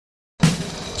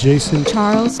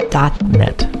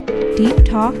JasonCharles.net. Deep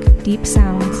talk, deep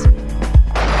sounds.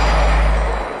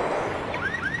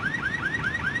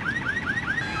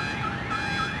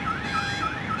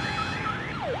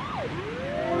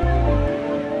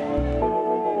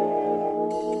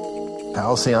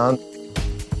 HALCYON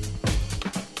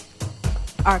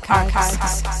Archives.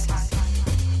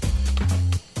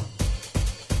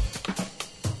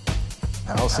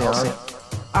 HALCYON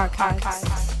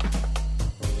Archives.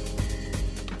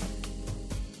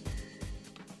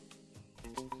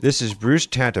 This is Bruce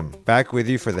Tantum, back with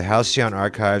you for the HALCYON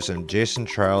Archives on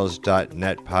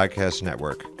JasonCharles.net podcast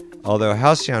network. Although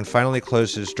HALCYON finally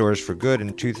closed its doors for good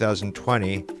in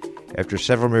 2020, after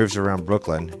several moves around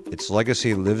Brooklyn, its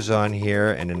legacy lives on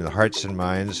here and in the hearts and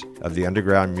minds of the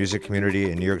underground music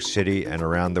community in New York City and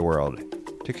around the world.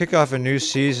 To kick off a new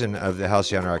season of the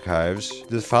HALCYON Archives,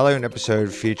 the following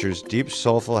episode features deep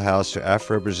soulful house to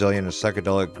Afro-Brazilian and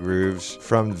psychedelic grooves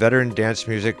from veteran dance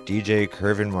music DJ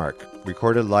KERVYN Mark,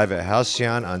 recorded live at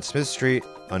HALCYON on Smith Street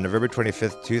on November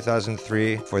 25th,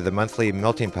 2003 for the monthly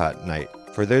Melting Pot Night.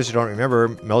 For those who don't remember,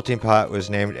 Melting Pot was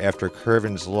named after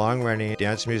KERVYN's long-running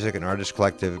dance music and artist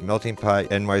collective Melting Pot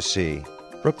NYC.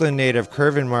 Brooklyn native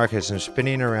KERVYN Mark has been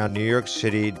spinning around New York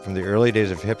City from the early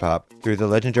days of hip-hop through the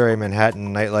legendary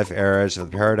Manhattan nightlife eras of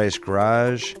the Paradise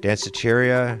Garage,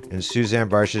 Danceteria, and Suzanne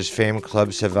Barsh's famed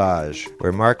Club Sauvage,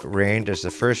 where Mark reigned as the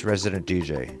first resident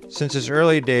DJ. Since his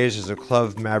early days as a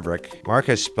club maverick, Mark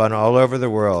has spun all over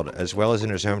the world, as well as in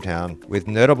his hometown, with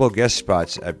notable guest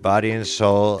spots at Body and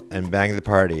Soul and Bang the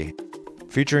Party,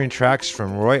 featuring tracks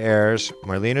from Roy Ayers,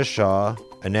 Marlena Shaw,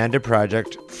 Ananda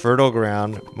Project, Fertile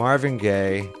Ground, Marvin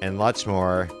Gaye, and lots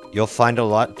more. You'll find a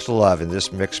lot to love in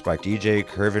this mix by DJ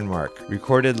KERVYN Mark,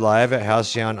 recorded live at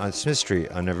HALCYON on Smith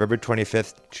Street on November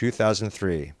 25th,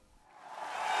 2003.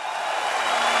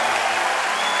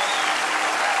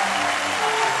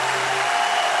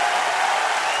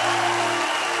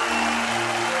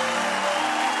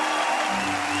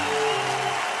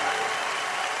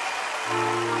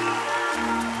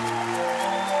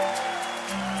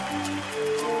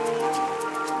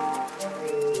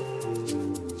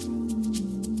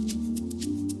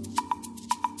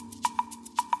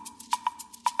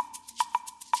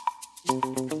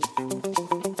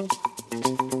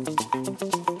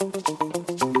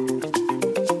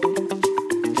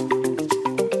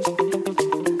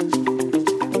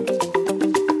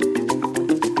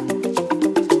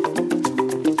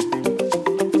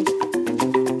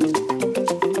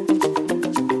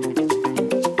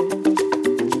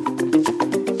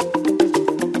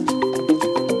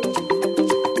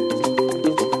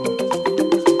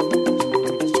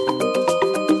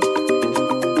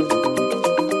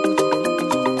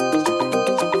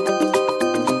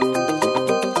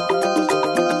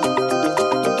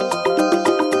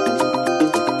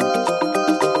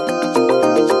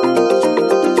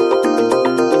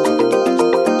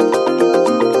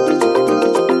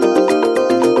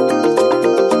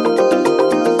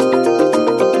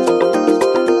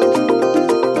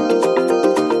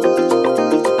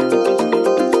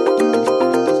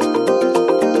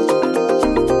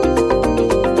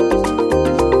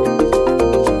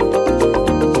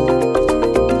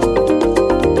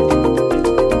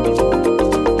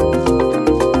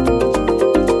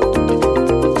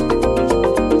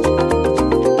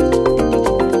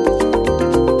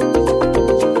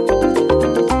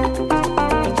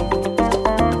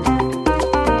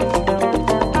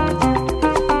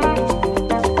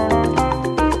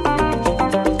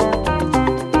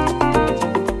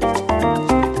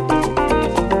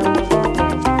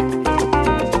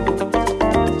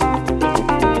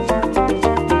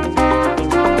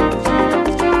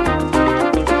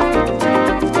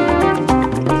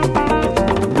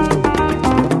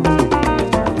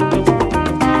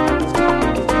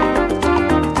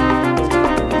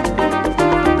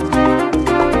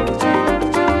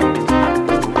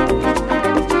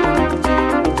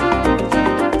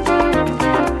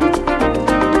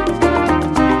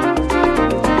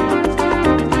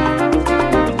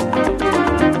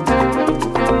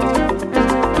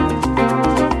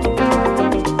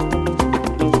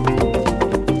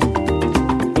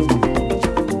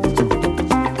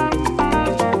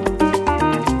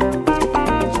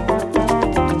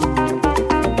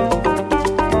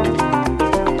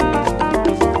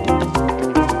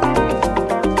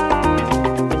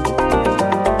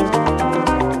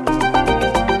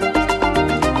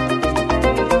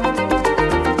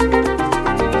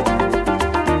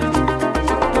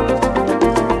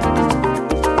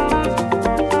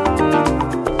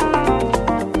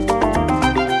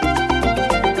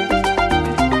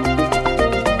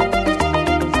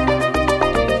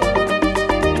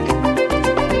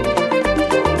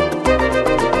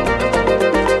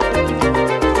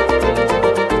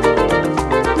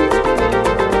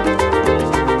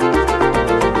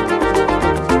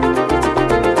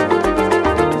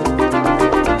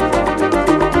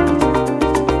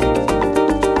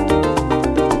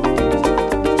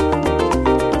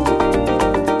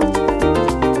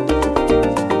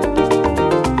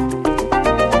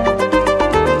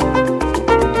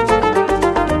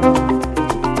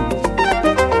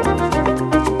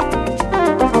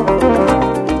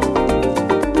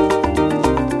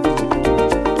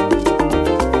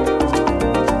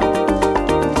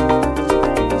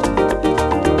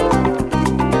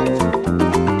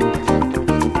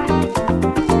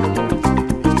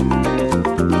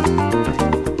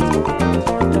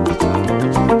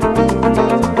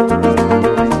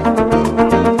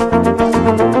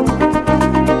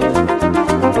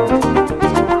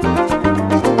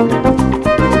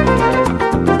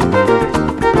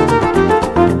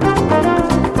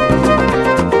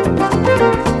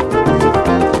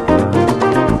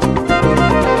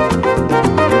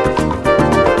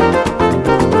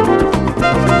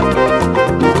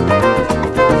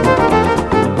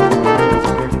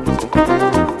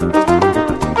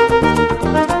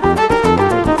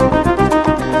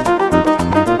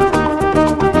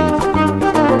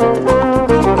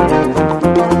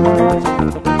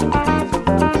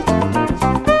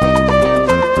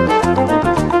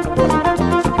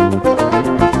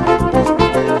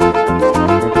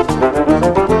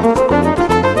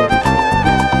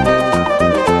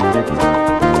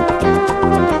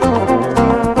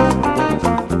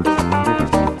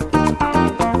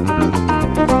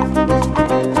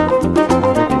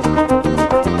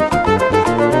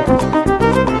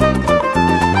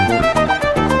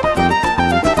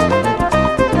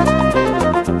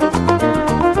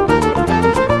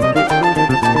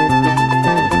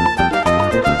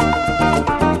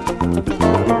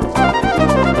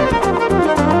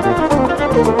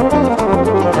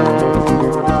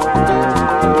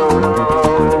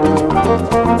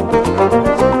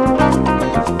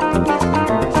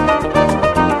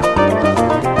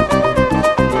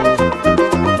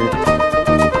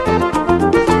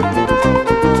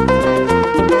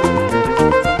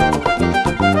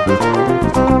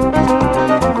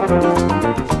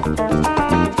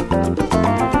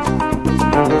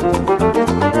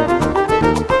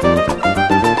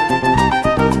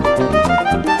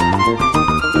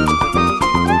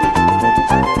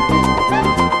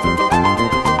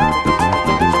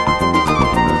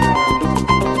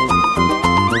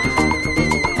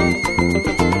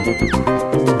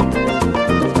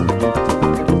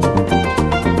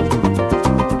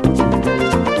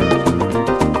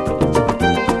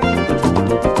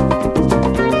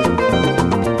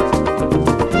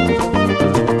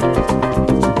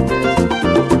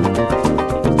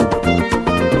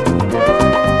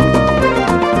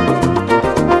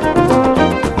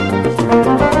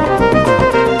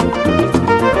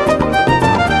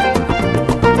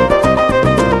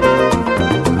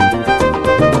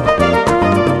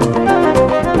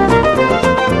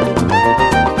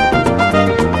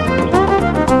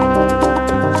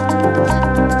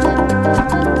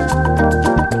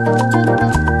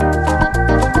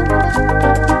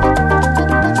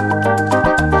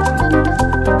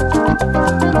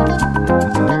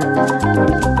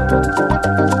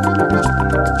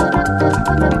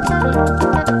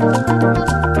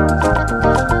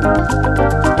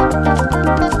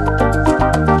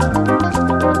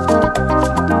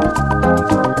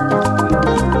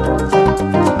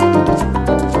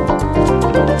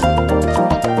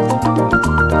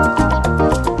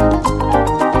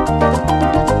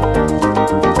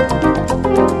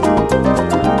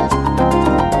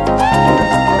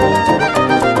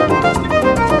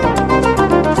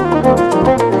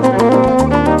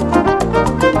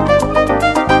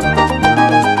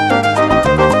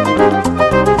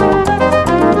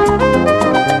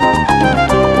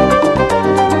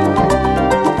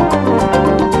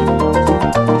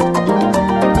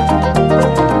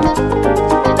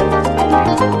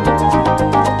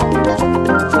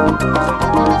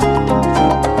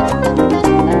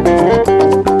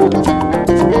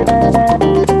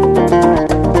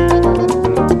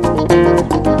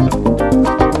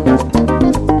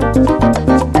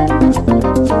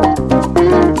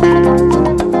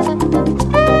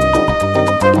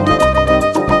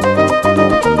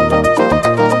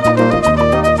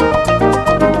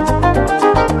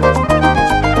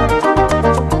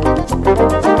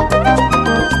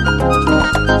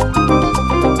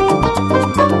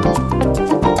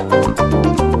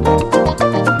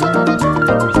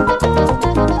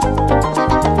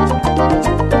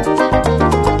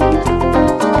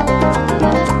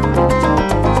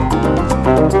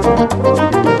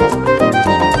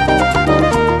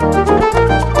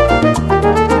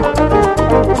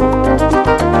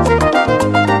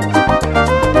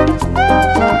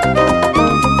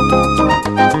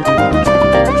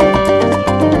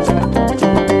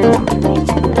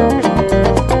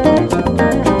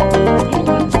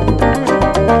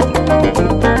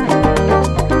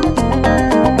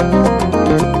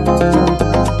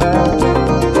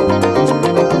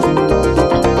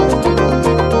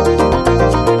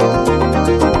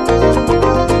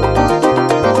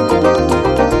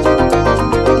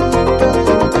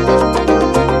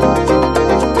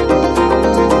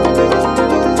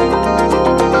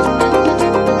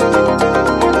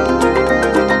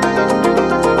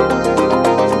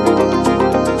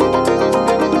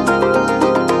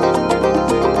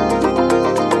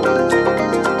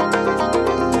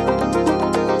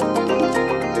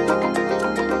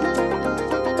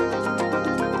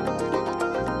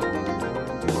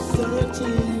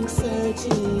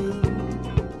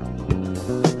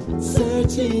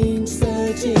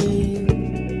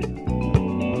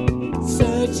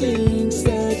 Searching,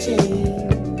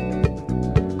 searching,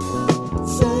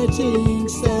 searching,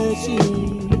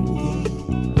 searching.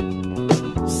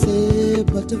 Say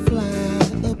butterfly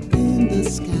up in the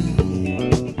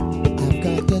sky. I've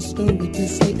got a story to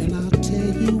say and I'll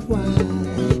tell you why.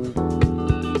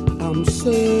 I'm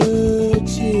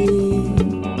searching.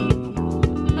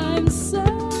 I'm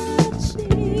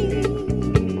searching.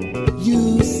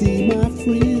 You see, my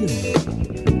friend,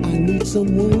 I need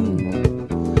someone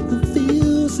who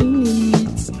feels and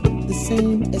needs the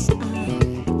same as I.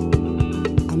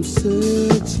 I'm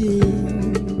searching.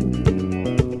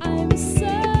 I'm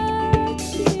searching.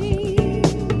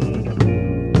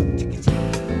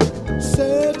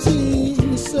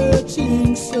 Searching,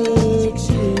 searching,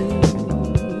 searching.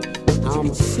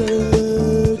 I'm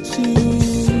searching.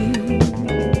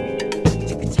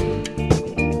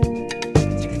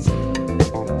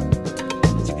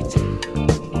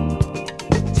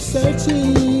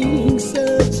 Searching,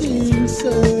 searching,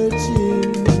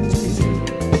 searching.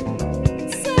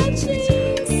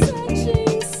 Searching,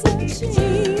 searching,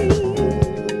 searching.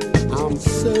 I'm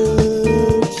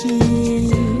searching.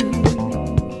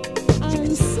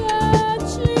 I'm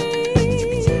searching.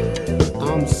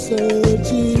 I'm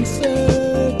searching,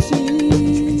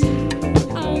 searching.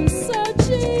 I'm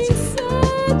searching,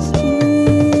 searching.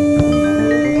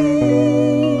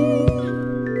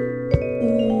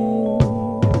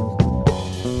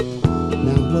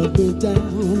 Now what went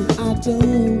down, I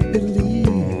don't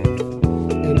believe,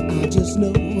 and I just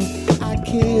know I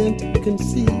can't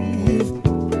conceive.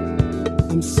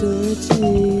 I'm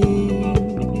searching.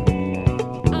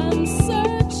 I'm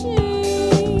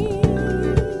searching.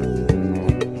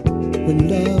 When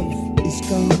love is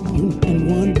gone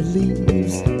and one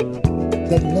believes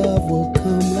that love will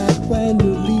come like brand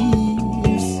new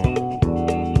leaves.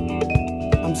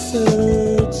 I'm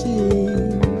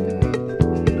searching.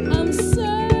 I'm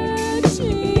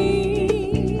searching.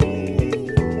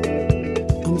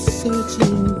 I'm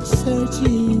searching,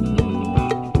 searching.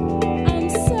 I'm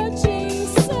searching,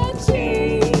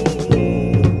 searching.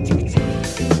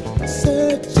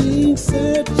 Searching,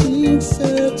 searching,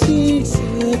 searching,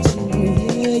 searching.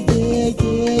 Yeah, yeah,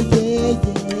 yeah, yeah,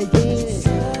 yeah,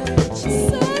 yeah.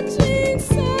 Searching,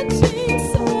 searching,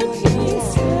 searching,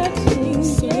 searching.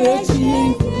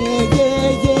 Searching, yeah,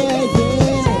 yeah, yeah,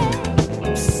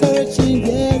 yeah. Searching,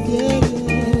 yeah, yeah,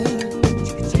 yeah.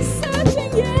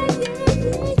 Searching, yeah,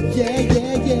 yeah, yeah, Yeah,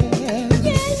 yeah,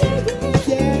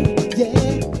 yeah.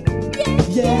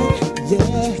 Yeah, yeah,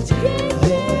 yeah,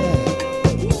 yeah,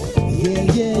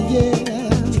 yeah, yeah, yeah.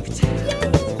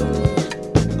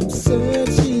 I'm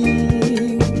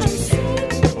searching. I'm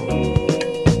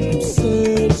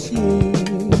searching.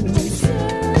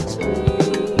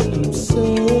 I'm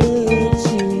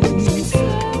searching.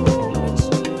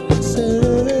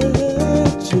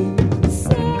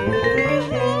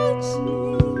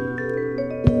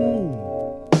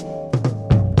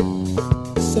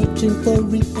 Searching for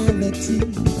reality.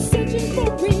 Searching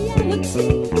for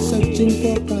reality. Searching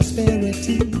for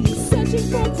prosperity. Searching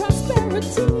for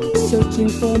prosperity. Searching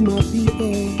for my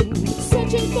people.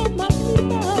 Searching for my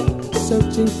people.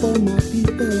 Searching for my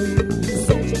people.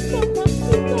 Searching for my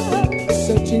people.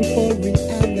 Searching for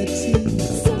reality.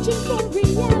 Searching for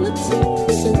reality.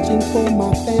 Searching for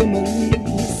my family.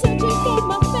 Searching for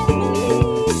my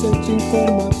family. Searching for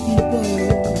my people.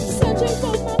 Searching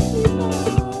for my people.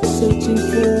 Searching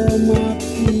for my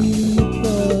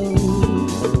people.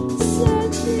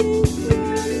 Searching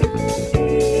for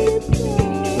my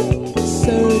people.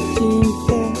 Searching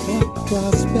for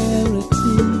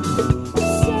prosperity.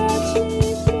 Searching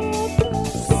for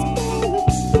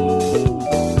prosperity.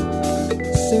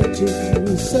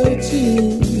 Searching,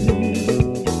 searching.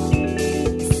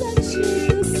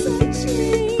 Searching,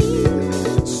 searching.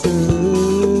 Searching.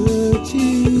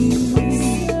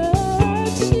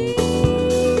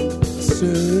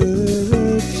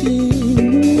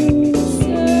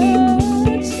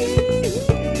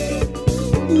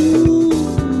 Ooh.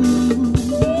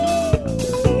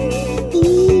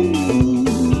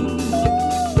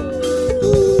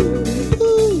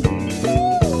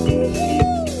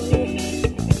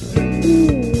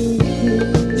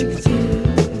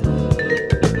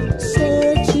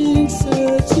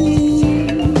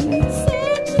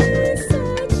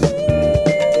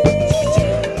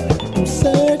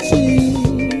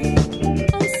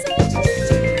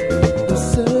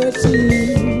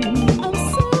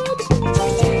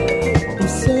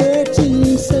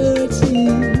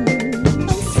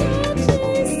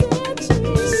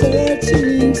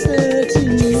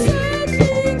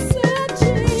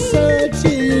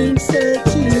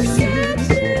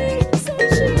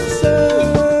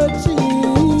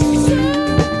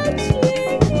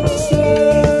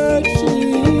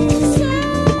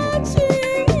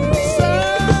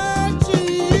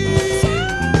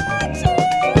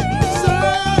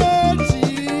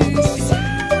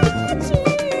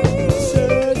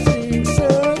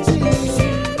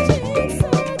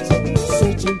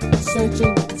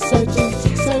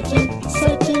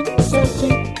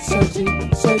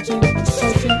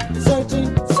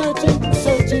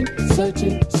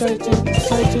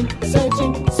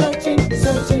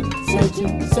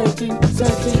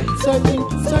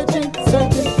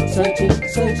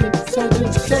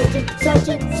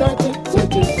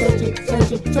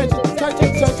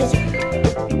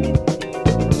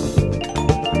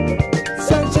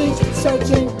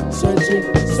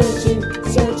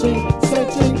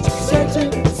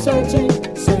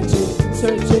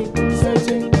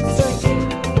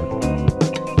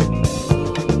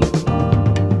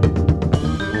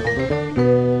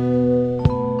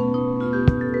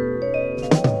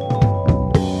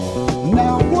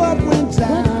 Now what went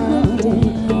down,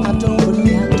 I don't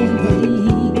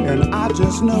believe, and I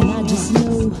just know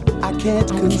I can't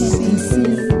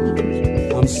conceive.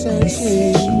 I'm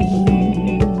searching,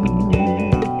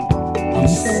 I'm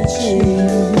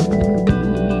searching.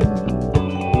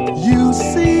 You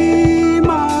see,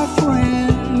 my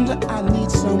friend, I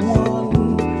need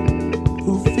someone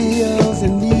who feels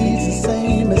and needs the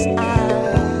same as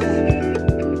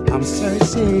I. I'm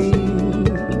searching.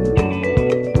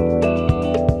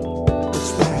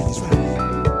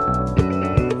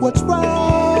 What's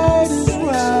right is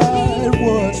right,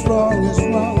 what's wrong is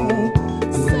wrong.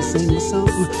 I'm gonna sing a song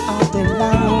all day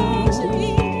long.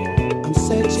 I'm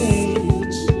searching.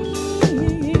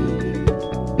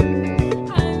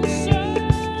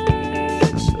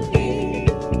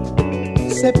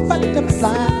 Say butterfly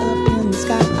up in the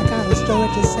sky, I got a story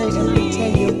to say and I'll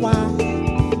tell you why.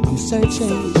 I'm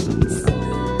searching.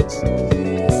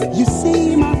 You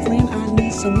see, my friend, I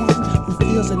need someone who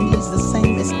feels and needs the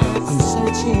same as I. I'm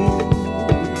searching.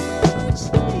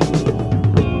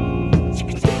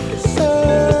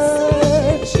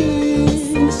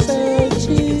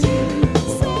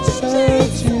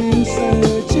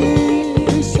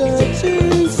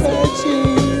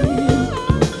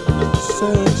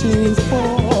 Searching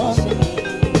for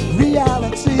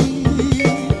reality.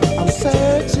 I'm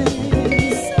searching,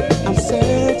 I'm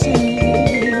searching,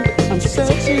 I'm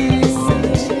searching.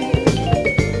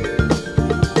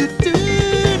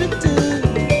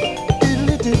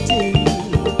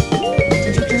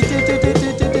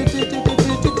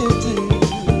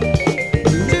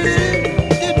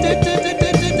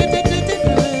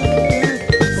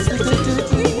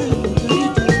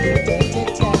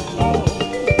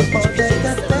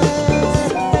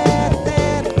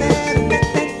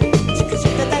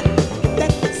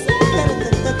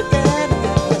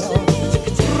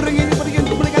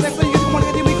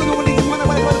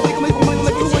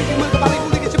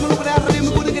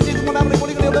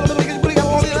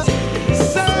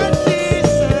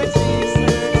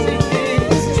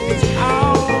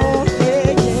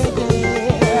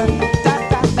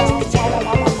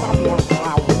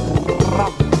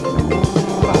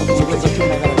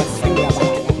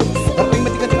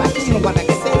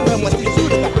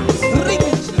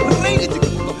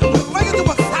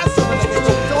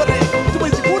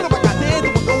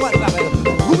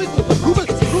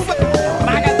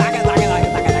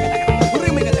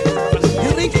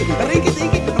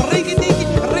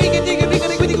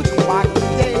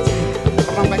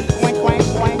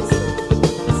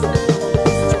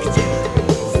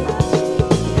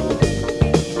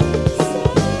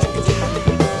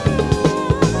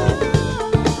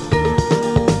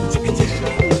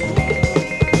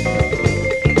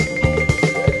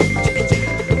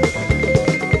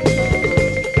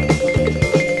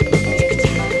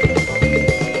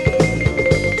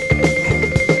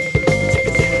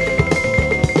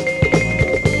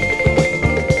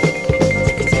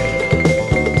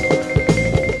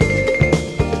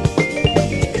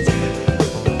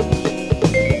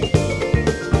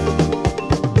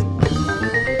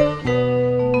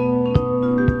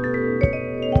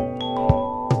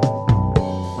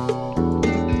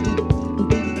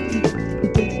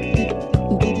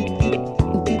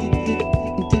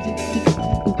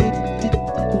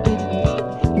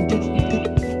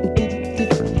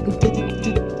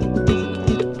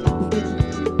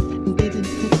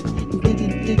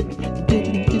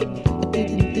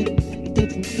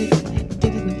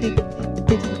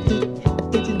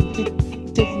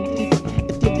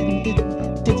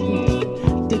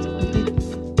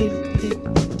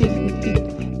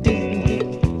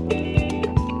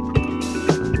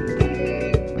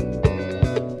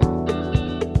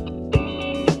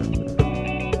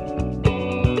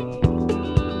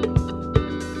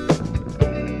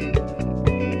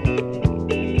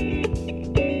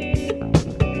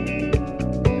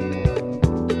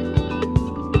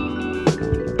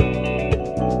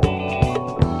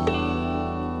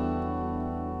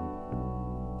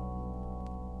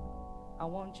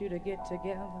 You to get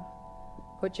together,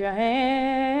 put your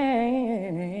hands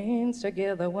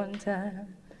together one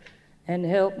time and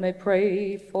help me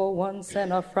pray for one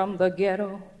sinner from the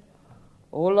ghetto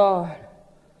Oh Lord,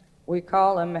 we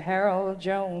call him Harold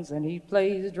Jones and he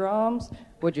plays drums.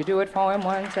 Would you do it for him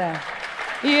one time?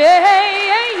 Yeah,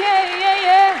 yeah, yeah, yeah,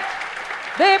 yeah.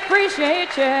 They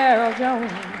appreciate you, Harold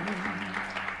Jones.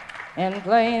 And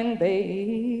playing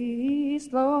bass,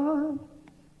 Lord,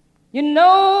 you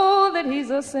know that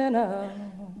he's a sinner.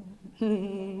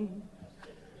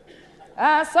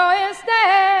 I saw his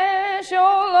stash,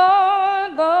 oh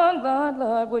Lord, Lord, Lord,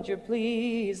 Lord, would you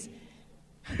please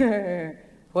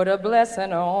put a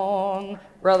blessing on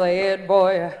Brother Ed,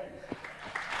 boy.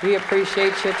 We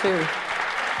appreciate you too.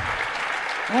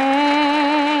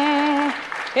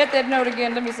 Hit that note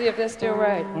again, let me see if that's still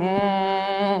right.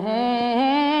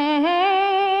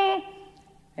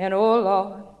 And oh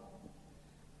Lord,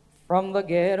 from the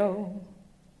ghetto,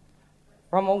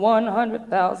 from a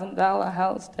 $100,000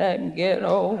 house tag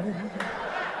ghetto.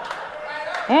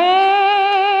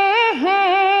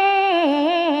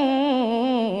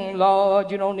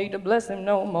 Lord, you don't need to bless him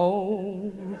no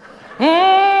more.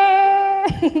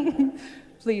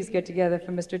 Please get together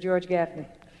for Mr. George Gaffney.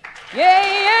 Yeah,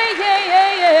 yeah, yeah,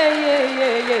 yeah, yeah,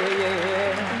 yeah, yeah, yeah,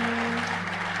 yeah.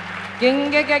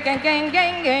 Gang, gang, gang, gang, gang,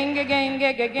 gang, gang, gang, gang, gang,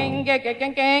 gang, gang, gang, gang, gang,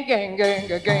 gang, gang, gang,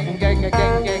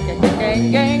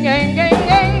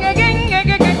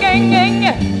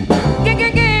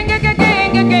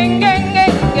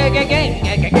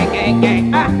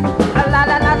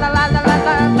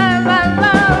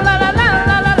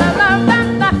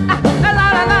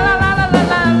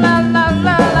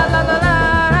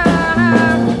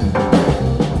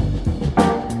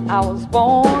 I was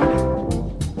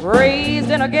born, raised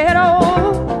in a ghetto.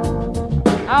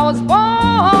 I was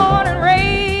born and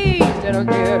raised in a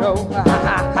ghetto.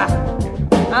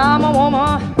 I'm a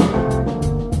woman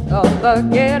of the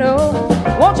ghetto.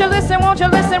 Won't you listen, won't you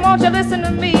listen, won't you listen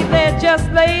to me there just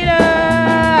later?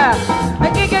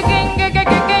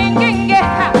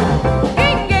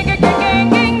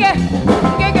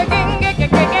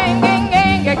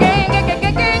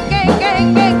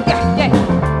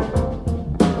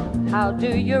 How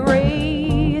do you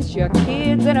raise your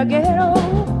kids in a ghetto?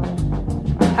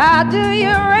 How do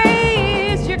you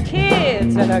raise your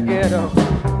kids in a ghetto?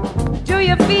 Do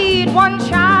you feed one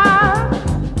child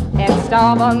and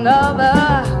starve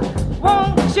another?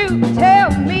 Won't you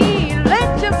tell me,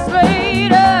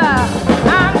 legislator?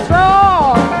 I'm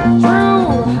strong,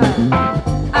 true.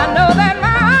 I know that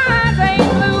my eyes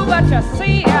ain't blue, but you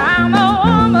see, I'm a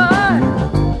woman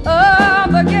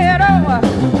of the ghetto.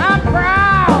 I'm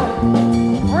proud,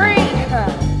 free,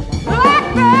 black,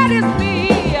 that is me.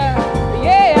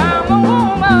 Yeah, I'm a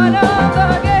woman of the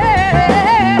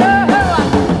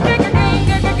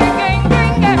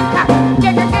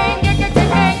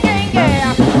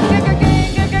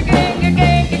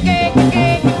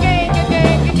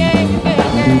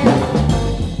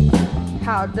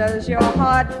How does your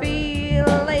heart feel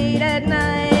late at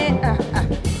night?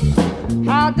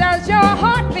 How does your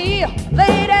heart feel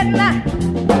late at night?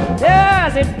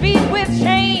 Does it beat with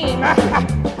shame?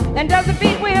 And does it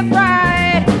beat with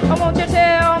pride? Or won't you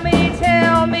tell me,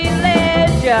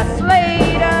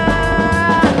 legislator?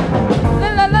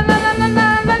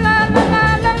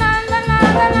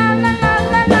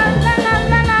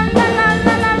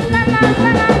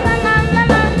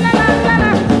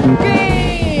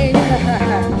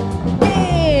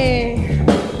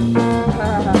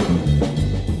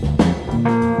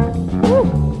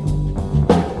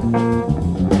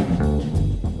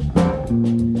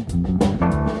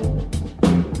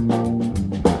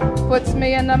 Puts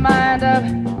me in the mind of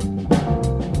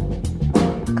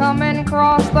coming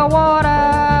across the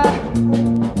water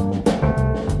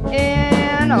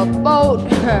in a boat,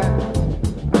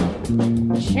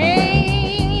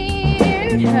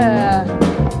 chained,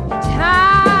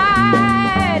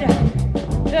 tied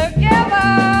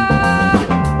together.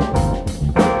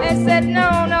 They said,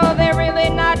 no, they're really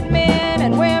not men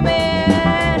and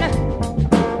women.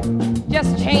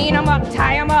 Just chain them up,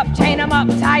 tie them up, chain them up,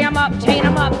 tie them up, chain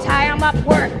them up, tie them up,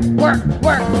 work, work,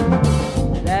 work.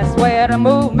 That's where the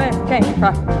movement came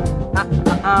from.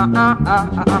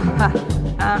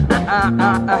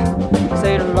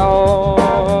 Say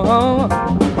Lord,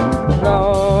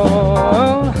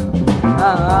 Lord,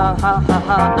 la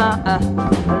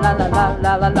la la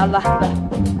la la la la.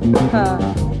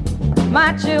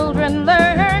 My children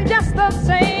learn just the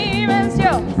same as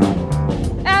yours.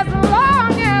 As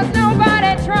long as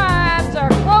nobody tries to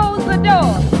close the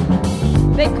door,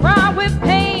 they cry with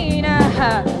pain.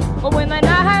 But when the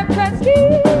knife cuts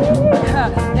deep,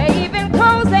 they even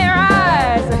close their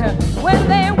eyes when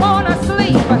they want to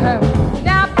sleep.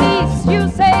 Now peace, you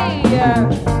say,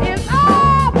 is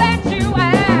all that you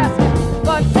ask,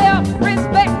 but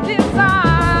self-respect is all.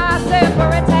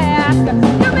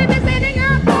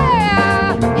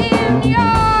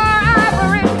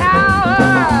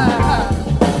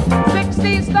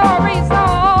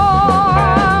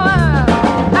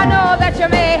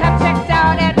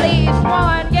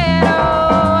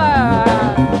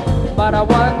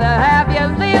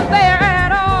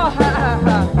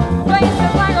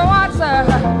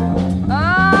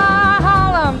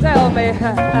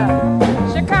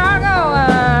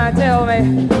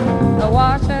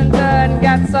 Washington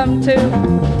got some too.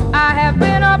 I have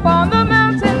been up on the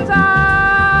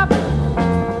mountaintop,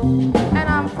 and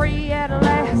I'm free at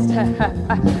last.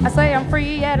 I say I'm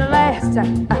free at last.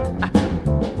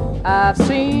 I've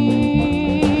seen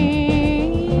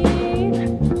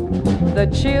the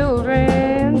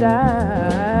children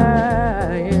dying,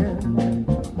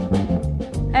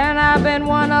 and I've been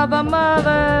one of the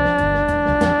mothers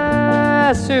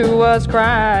who was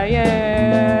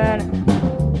crying.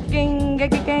 Ging, ging,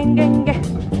 ging, ging, ging,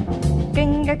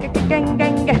 ging, ging,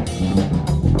 ging, ging.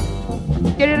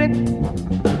 Get it,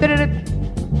 get it,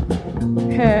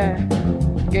 yeah.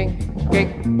 Ging, ging,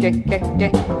 ging, ging,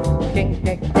 ging, ging, ging,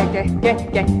 ging, ging,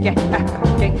 ging, ging,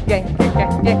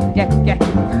 ging, ging, ging,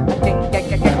 ging,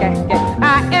 ging, ging.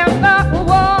 I am the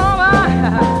woman.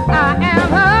 I am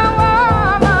the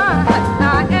woman.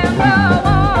 I am the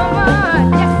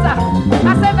woman. Yes, sir.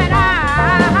 I said that I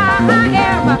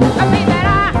am. I mean that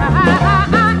I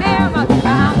am. I'm the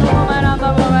woman. I'm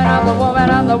the woman. I'm the woman.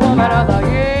 I'm the woman. I'm the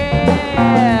yeah.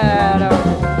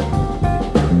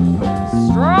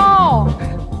 Strong,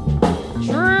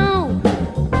 true,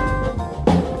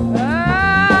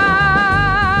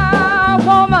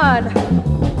 woman.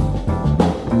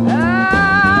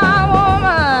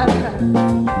 Woman.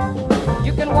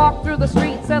 You can walk through the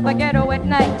streets of the ghetto at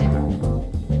night.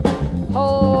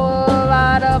 Whole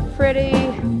lot of pretty,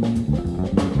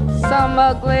 some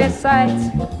ugly sights.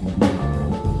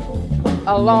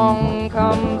 Along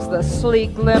comes the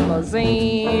sleek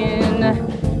limousine.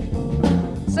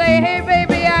 Say, hey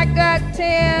baby, I got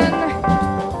 10.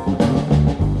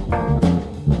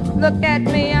 Look at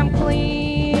me, I'm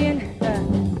clean.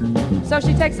 So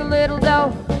she takes a little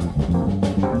dough.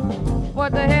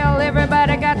 What the hell,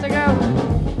 everybody got to go.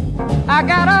 I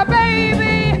got a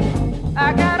baby.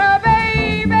 I got a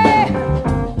baby.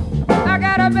 I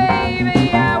got a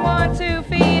baby I want to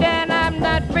feed, and I'm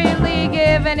not really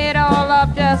giving it all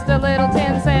up, just a little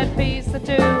 10-cent piece or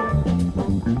two.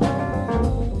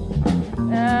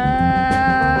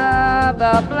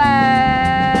 The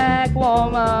black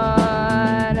woman.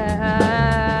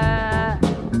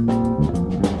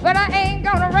 But I ain't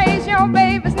gonna raise your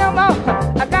babies no more.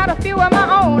 I got a few of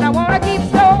my own. I wanna keep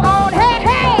slow on. Hey,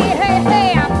 hey, hey,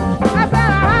 hey. I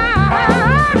said,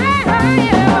 hey,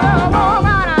 hey, woman.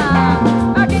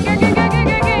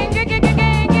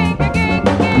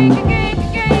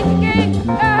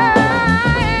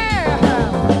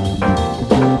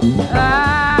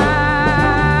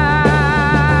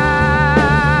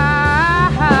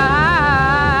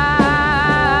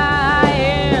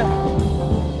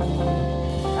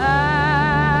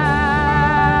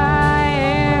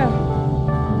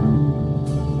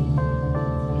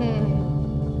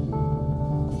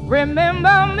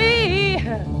 Remember me,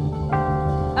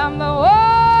 I'm the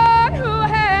one who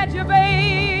had your babies.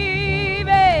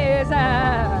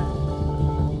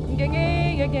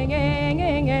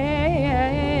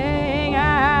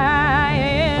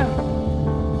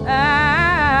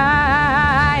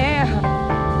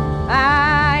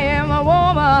 I am a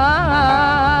woman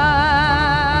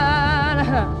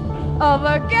of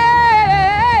the ghetto.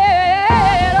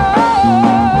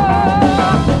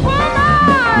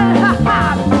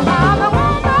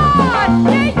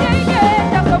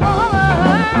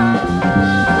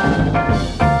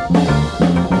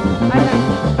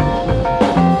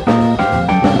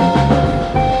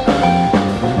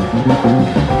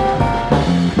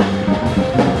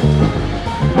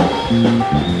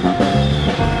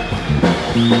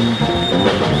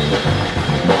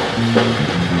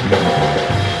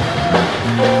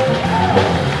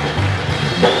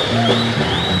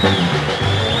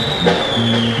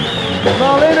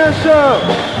 Marlena Show.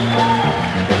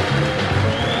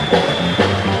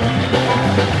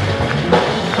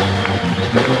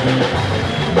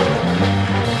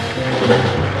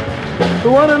 The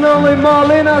one and only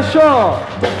Marlena Shaw.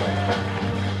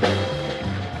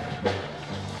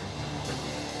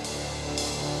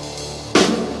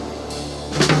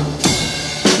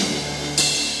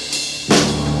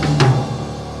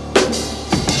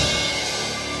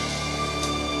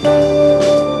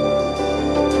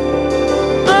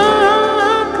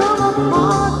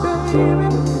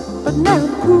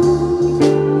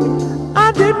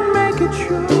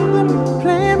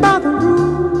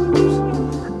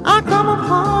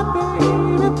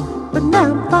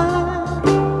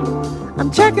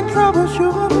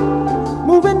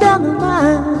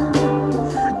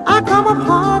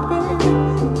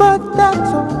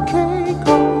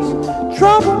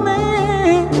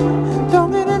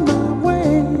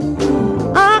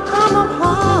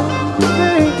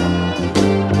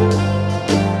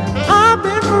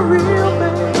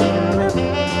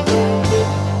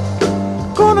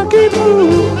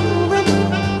 moving,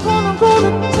 gonna go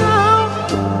to town.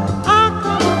 I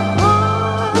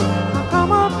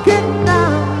come up getting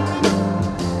down.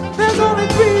 There's only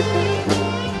three things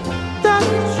that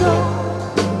can show: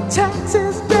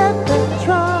 taxes, death, and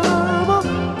trouble.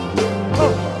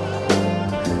 Oh,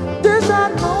 this I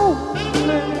know,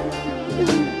 baby.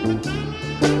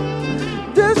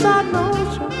 This I know,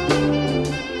 sure.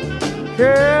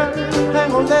 Girl,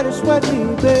 ain't gonna let it sweat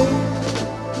me, baby.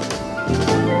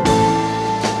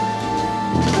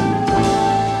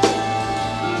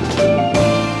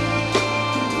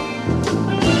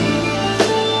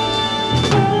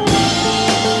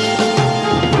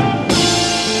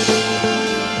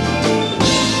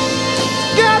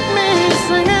 Got me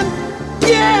singing,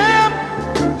 yeah,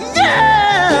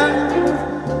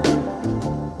 yeah.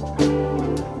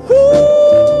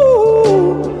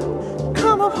 Ooh,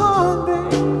 come upon me.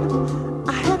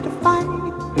 I had to fight,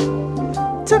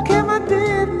 took care of my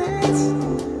business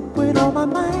with all my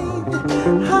might.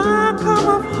 I come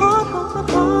up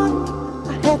hard,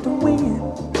 I had to win,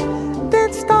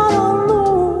 then start all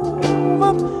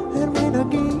over and win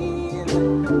again.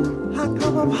 I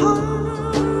come up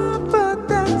hard, but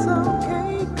that's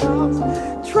okay, 'cause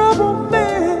trouble,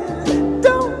 man,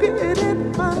 don't get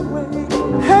in my way.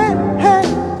 Hey, hey,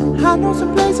 I know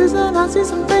some places and I see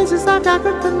some faces. I got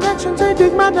good connections, they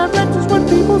dig my directions. When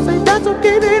people say that's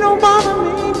okay, they don't bother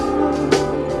me.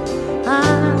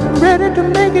 I'm ready to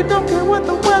make it, don't care what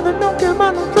the weather, don't care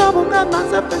about no trouble, got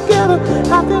myself together.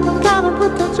 I feel the kind of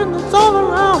protection that's all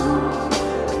around me.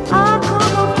 I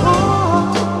come up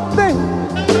hard, baby.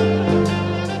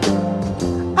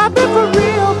 I've been for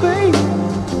real, baby,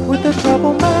 with the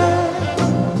trouble, man.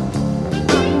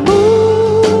 I'm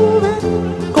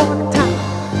moving, going to town.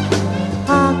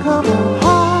 I come up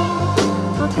hard,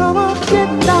 I come up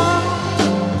getting down.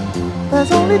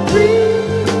 There's only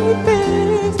three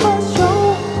things for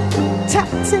sure: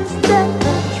 taxes, death,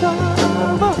 and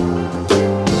trouble.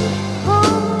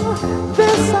 Oh,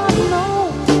 this I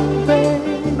know,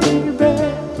 baby.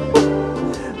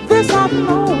 This I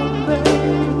know, baby.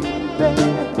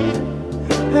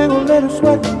 Ain't gonna let it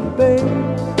sweat me, baby.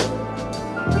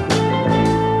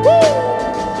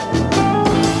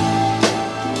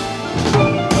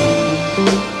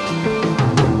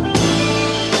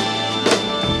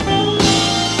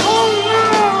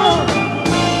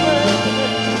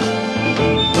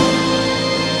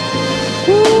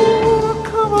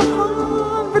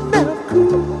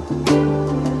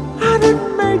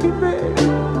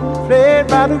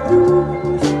 By the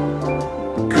rules,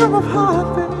 come up hard,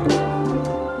 baby.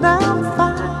 Now I'm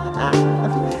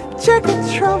fine. Checking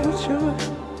trouble, sure.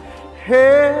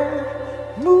 Hey,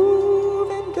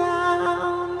 moving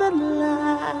down the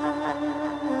line.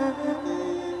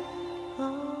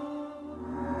 Oh.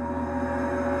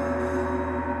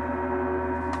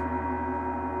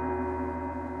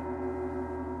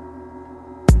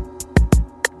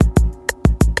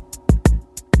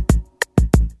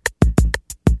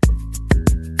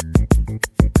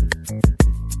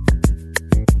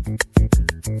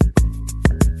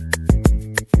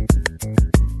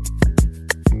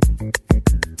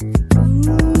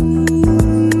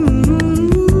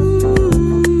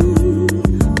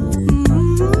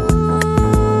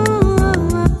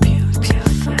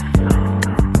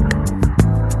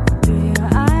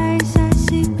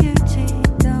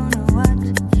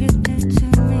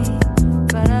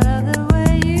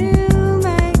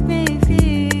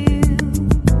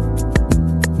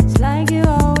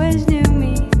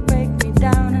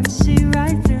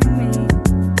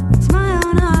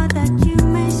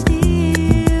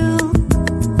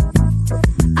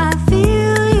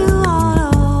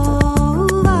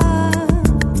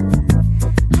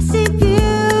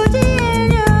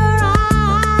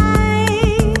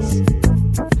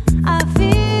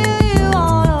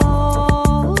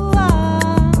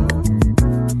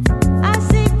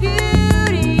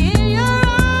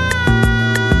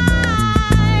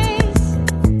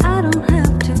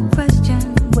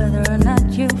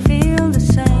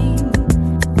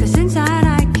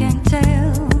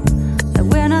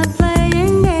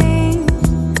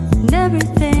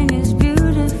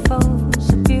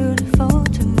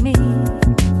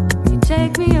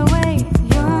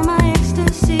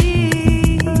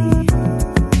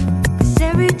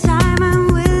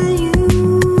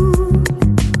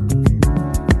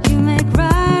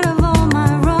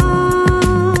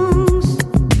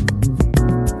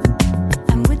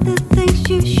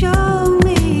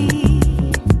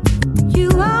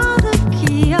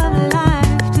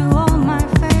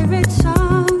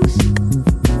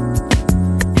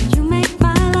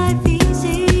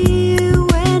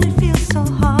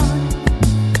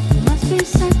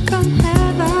 From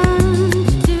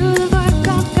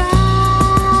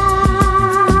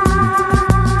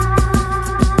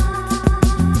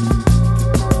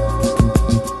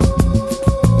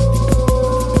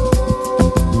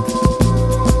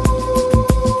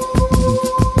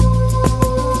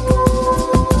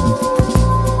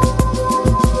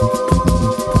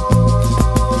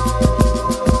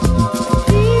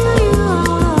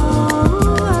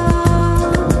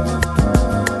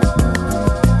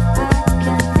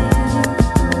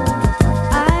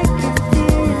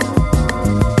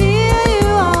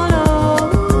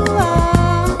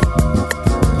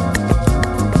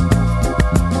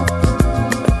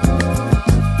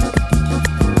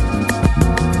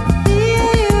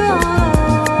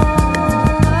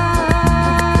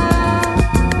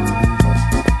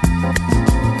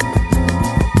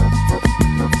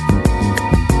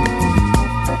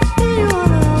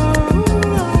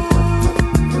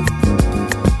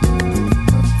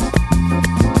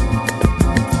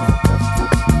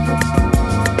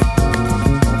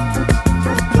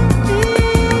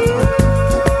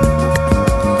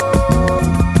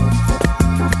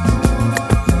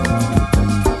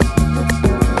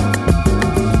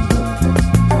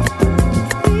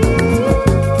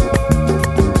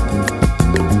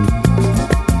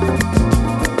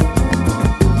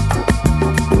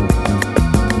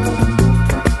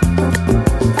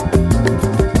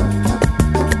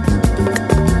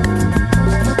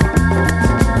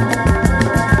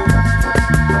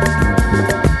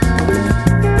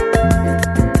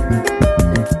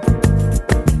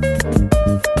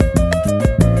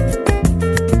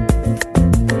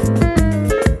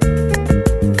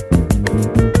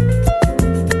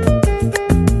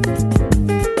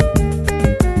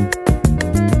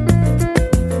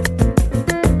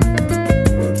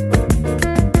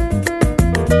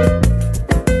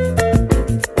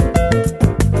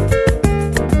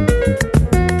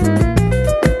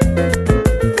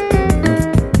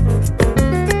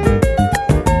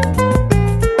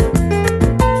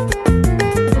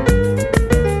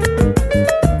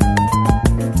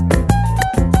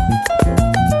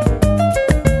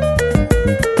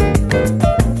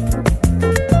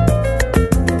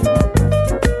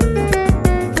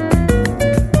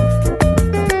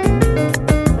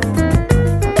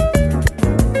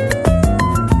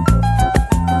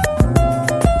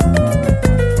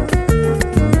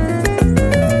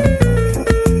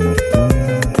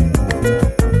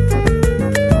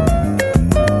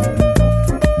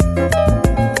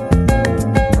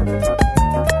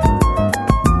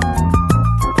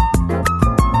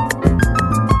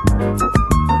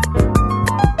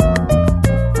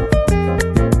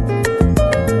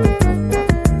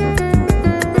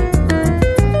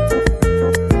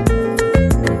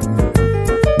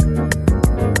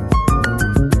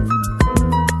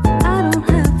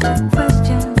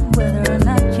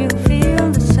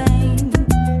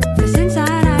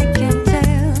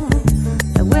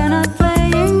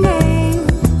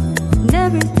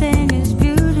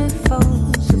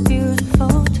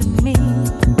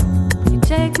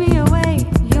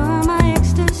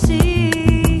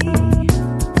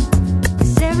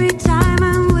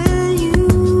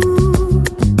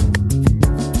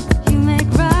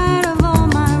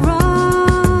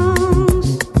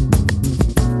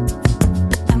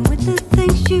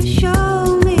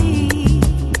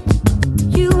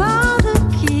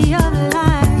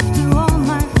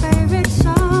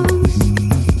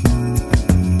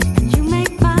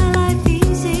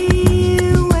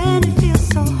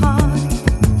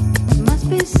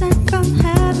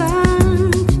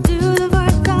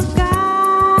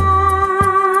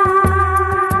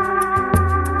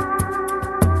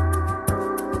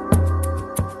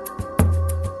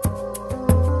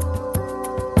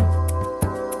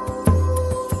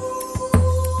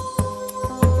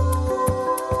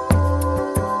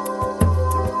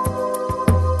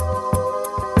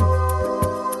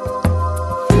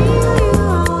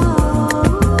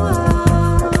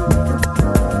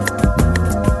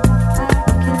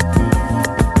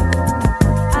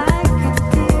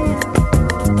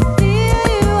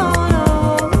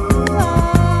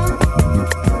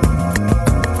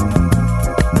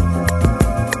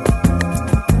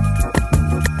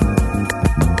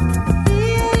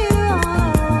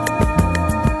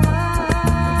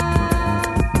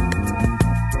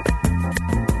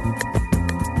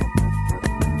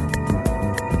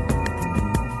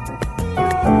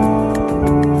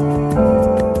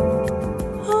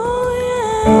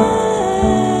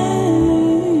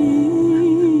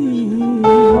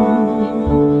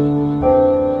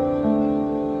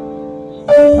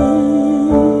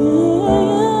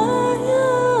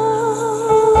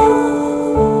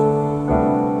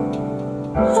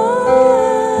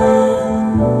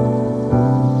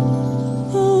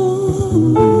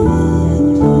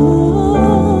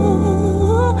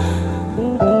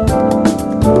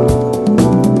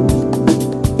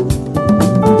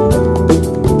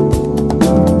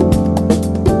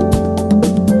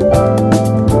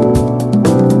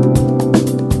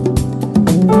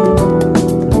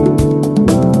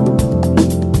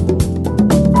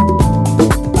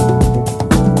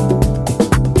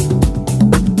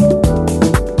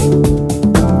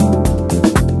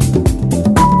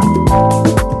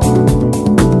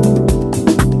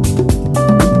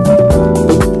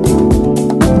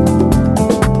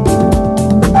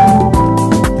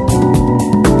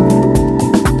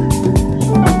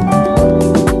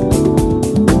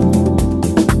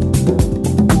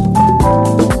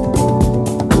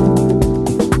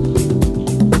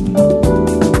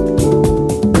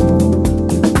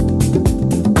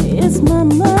my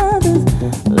mother's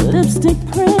lipstick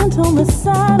print on the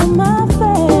side of my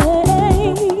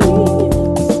face.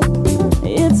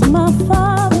 It's my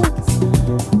father's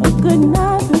a good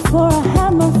night before I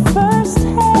had my first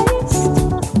taste.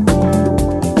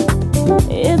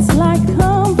 It's like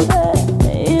comfort,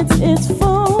 it's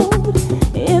food,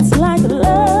 it's like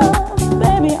love,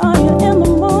 baby, are you in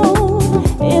the mood?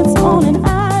 It's on an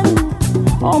island,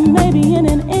 or maybe in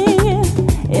an inn.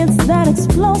 It's that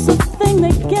explosive thing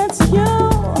that gets you.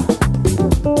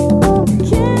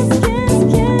 Kiss, kiss,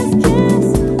 kiss,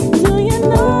 kiss.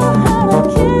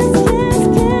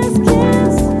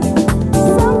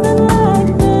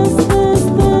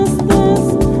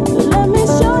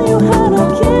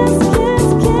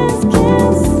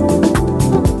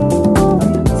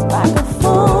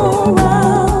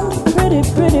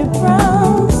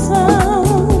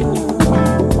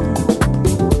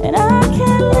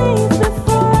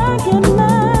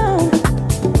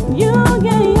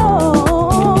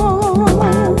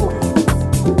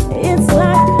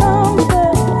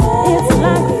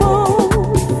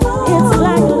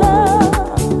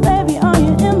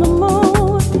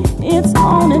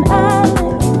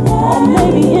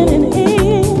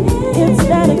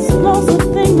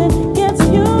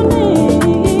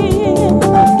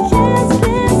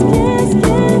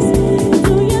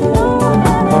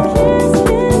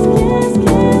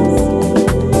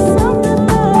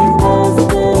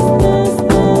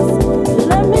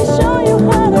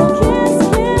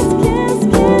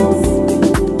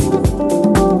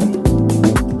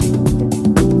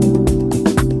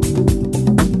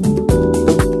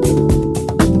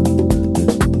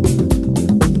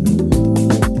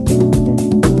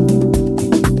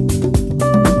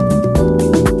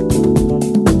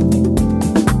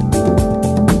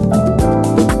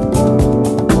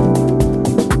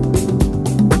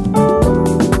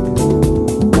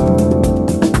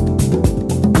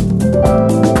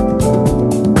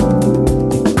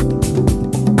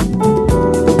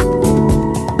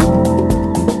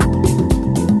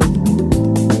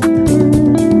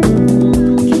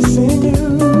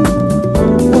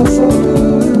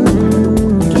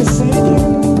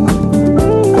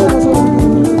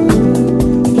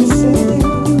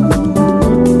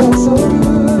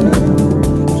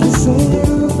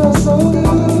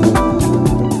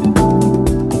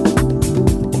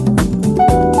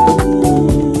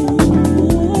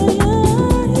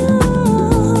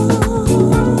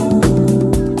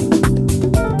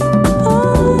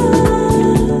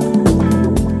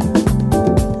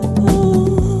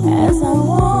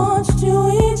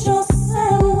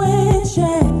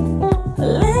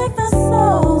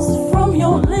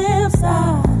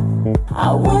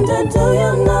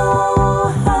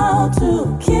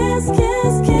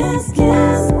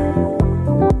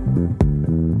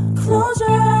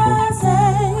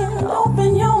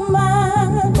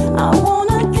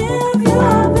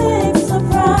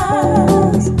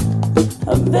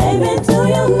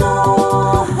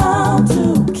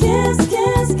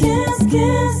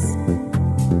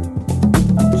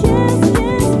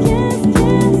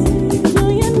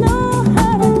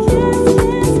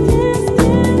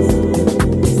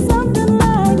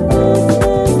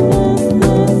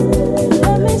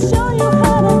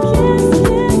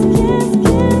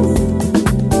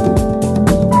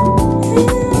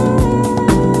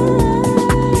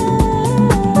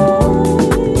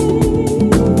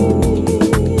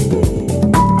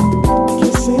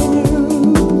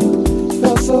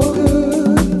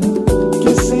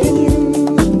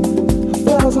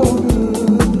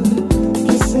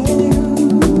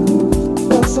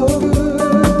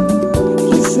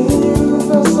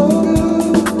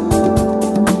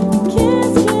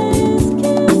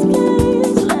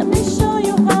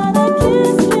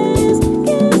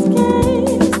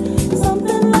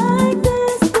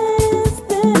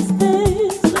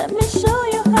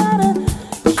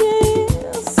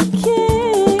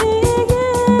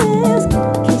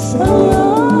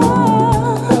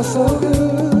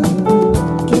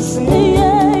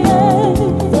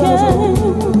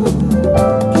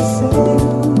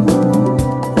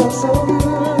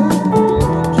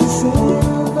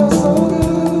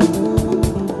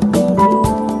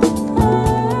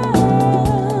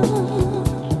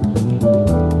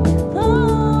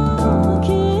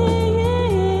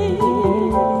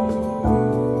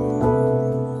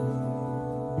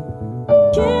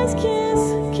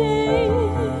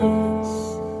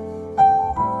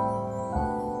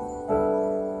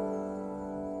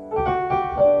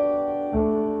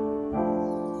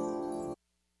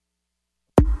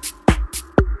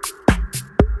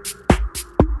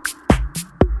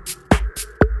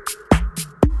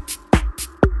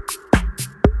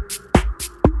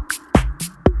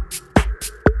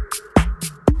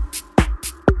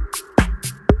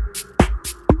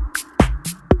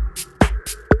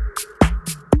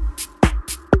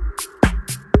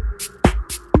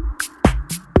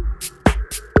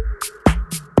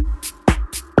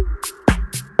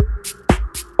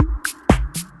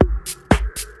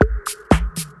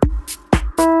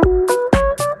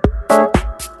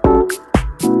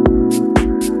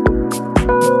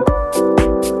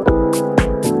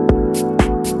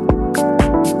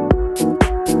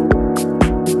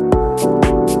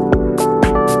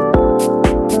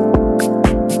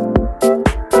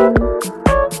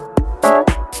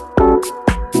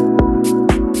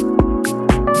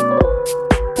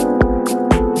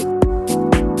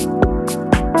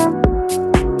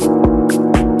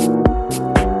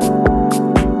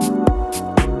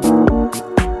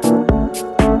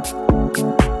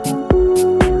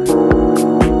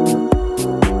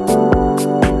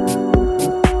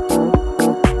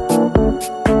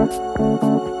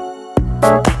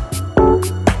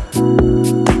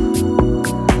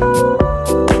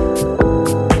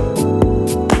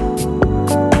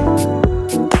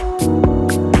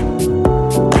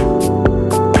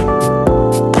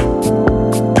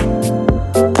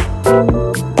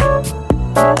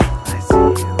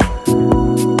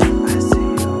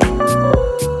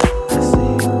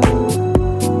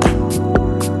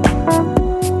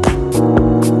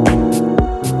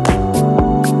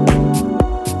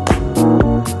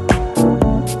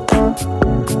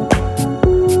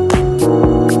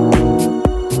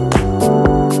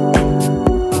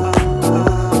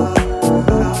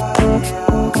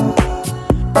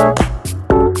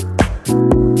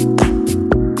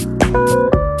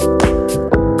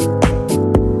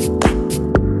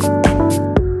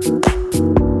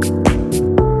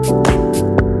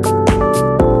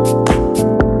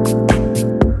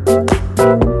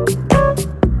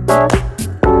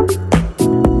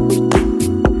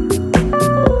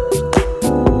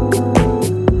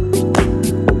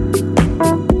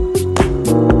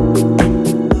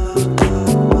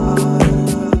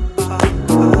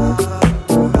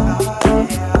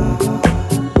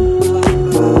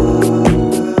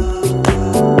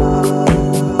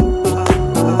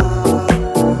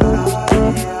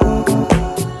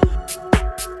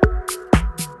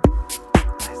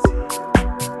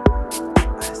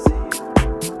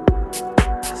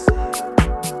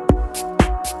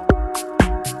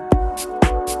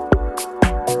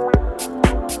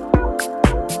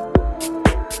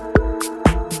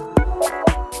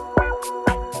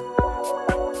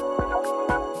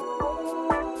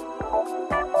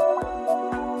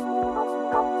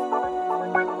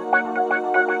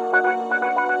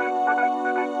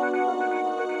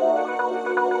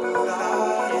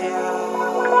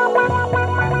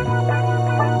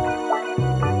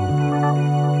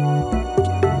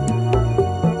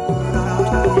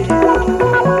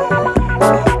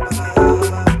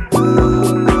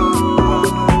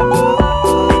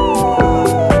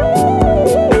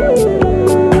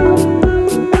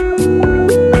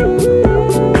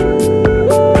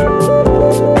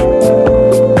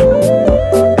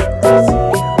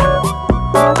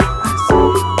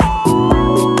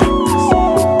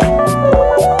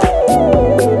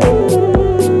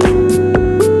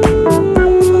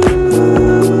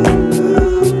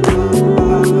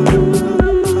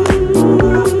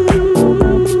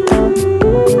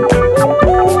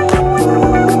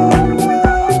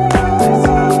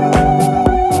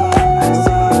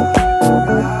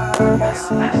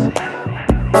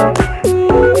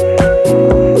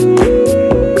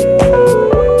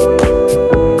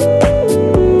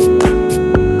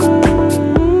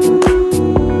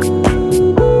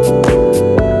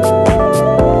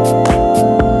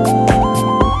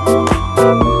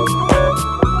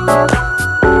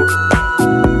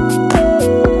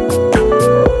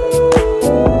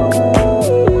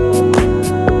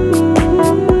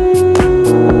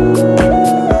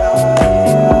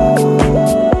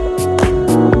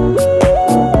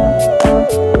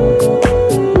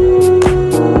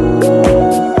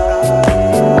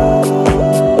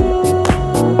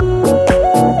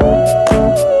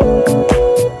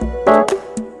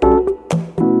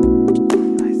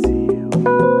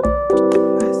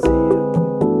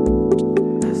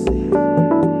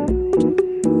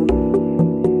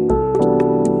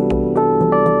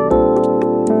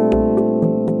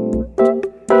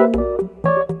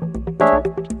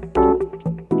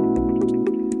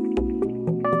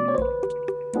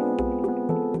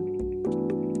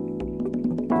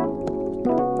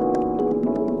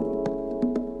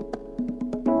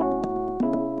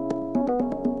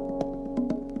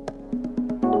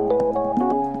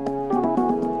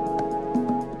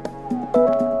 I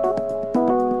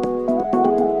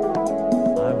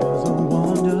was a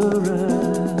wanderer.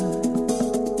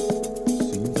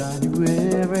 Seems I knew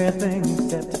everything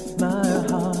except my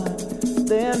heart.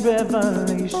 Then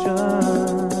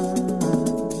revelation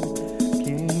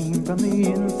came from the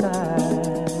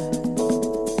inside.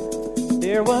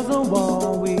 There was a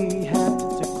wall we had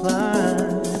to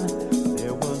climb.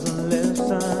 There was a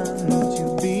lesson to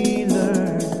be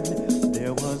learned.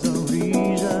 There was a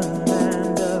reason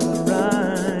and a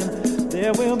rhyme.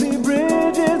 There will be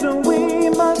bridges and we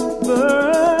must burn.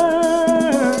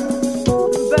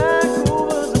 Back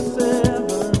over the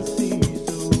seven seas,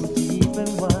 so deep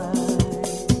and wide.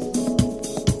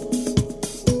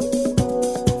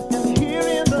 And here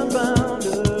in the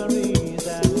boundaries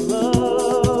that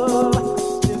love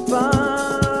defines.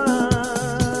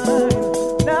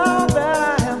 Now that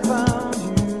I have found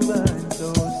you, I'm so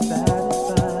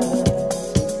satisfied.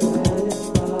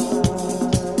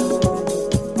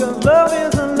 'Cause love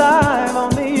is alive on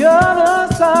the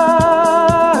other side.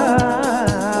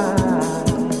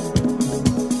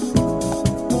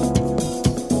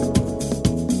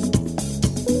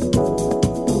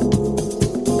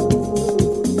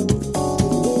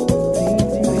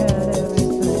 Seems you had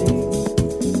everything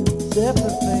except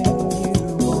the thing you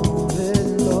wanted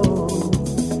low.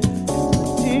 And the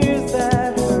tears that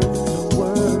hurt the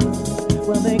world,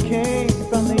 well, they came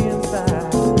from the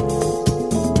inside.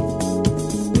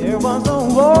 There was a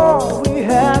wall we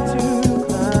had to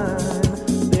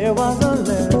climb. There was a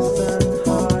lesson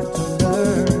hard to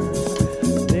learn.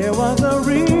 There was a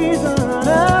reason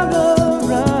and a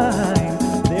rhyme.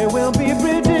 There will be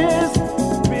bridges,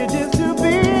 bridges to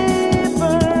be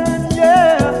burned.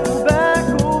 Yeah, back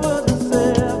over the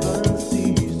seven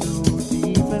seas, so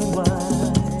deep and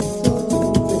wide.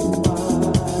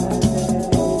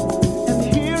 And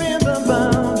here in the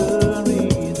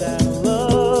boundaries that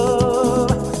love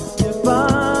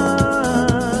defines.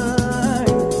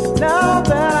 Now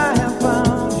that I have